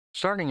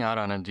Starting out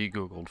on a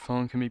DeGoogled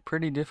phone can be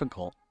pretty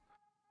difficult,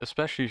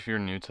 especially if you're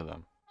new to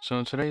them. So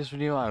in today's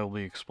video, I will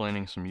be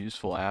explaining some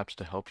useful apps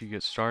to help you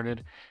get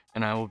started,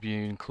 and I will be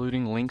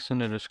including links in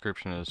the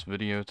description of this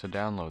video to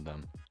download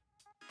them.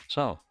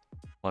 So,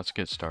 let's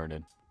get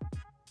started.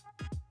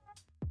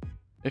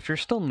 If you're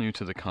still new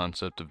to the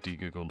concept of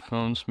DeGoogled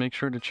phones, make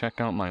sure to check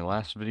out my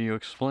last video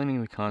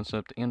explaining the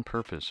concept and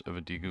purpose of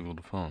a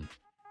DeGoogled phone.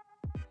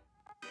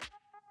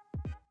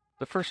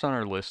 The first on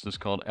our list is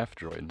called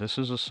F-droid. This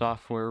is a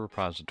software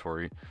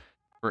repository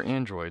for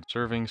Android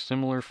serving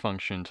similar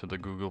function to the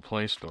Google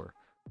Play Store.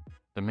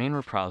 The main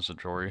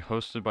repository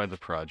hosted by the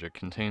project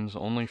contains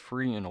only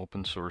free and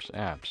open source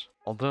apps,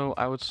 although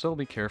I would still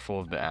be careful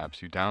of the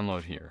apps you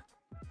download here.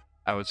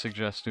 I would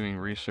suggest doing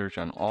research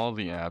on all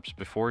the apps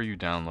before you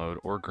download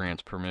or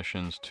grant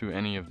permissions to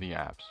any of the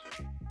apps.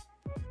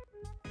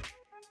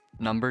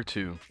 Number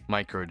 2.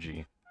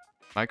 MicroG.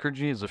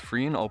 MicroG is a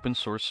free and open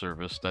source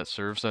service that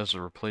serves as a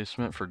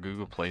replacement for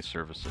Google Play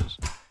services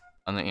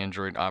on the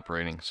Android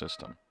operating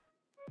system.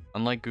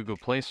 Unlike Google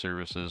Play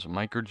services,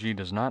 MicroG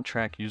does not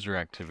track user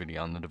activity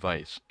on the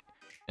device,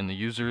 and the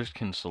users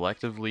can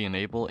selectively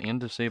enable and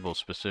disable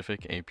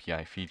specific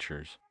API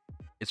features.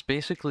 It's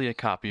basically a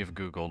copy of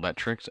Google that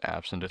tricks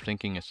apps into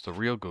thinking it's the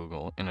real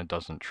Google and it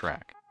doesn't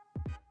track.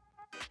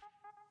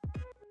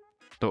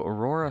 The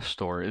Aurora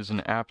Store is an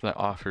app that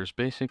offers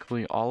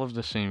basically all of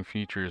the same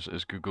features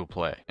as Google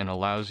Play and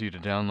allows you to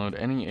download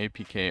any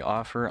APK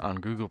offer on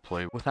Google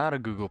Play without a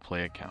Google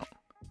Play account.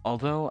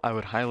 Although I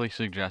would highly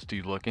suggest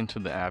you look into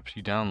the apps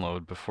you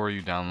download before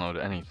you download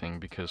anything,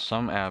 because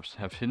some apps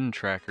have hidden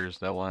trackers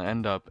that will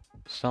end up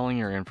selling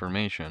your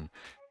information,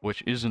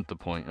 which isn't the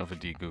point of a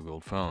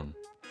DeGoogled phone.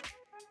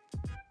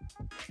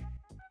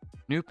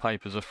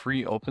 Newpipe is a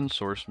free open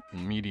source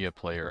media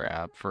player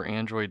app for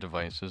Android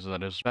devices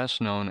that is best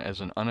known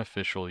as an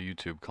unofficial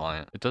YouTube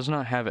client. It does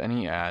not have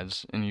any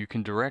ads, and you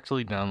can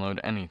directly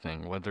download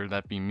anything, whether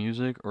that be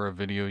music or a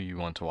video you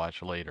want to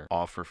watch later,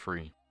 all for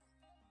free.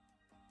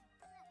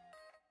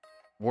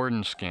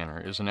 Warden Scanner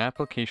is an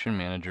application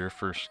manager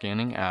for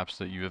scanning apps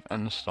that you have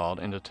installed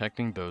and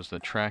detecting those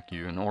that track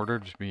you in order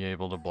to be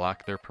able to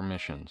block their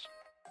permissions.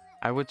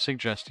 I would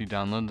suggest you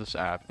download this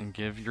app and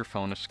give your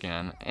phone a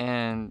scan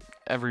and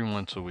every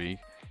once a week,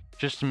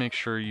 just to make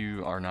sure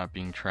you are not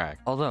being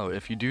tracked. Although,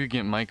 if you do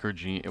get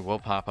MicroG, it will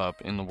pop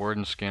up in the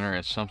Warden Scanner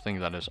as something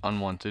that is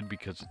unwanted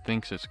because it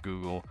thinks it's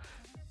Google,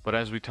 but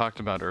as we talked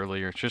about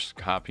earlier, it's just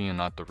a copy and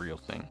not the real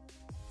thing.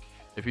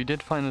 If you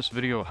did find this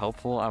video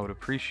helpful, I would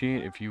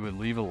appreciate if you would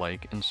leave a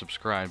like and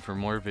subscribe for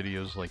more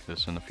videos like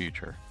this in the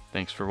future.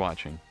 Thanks for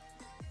watching.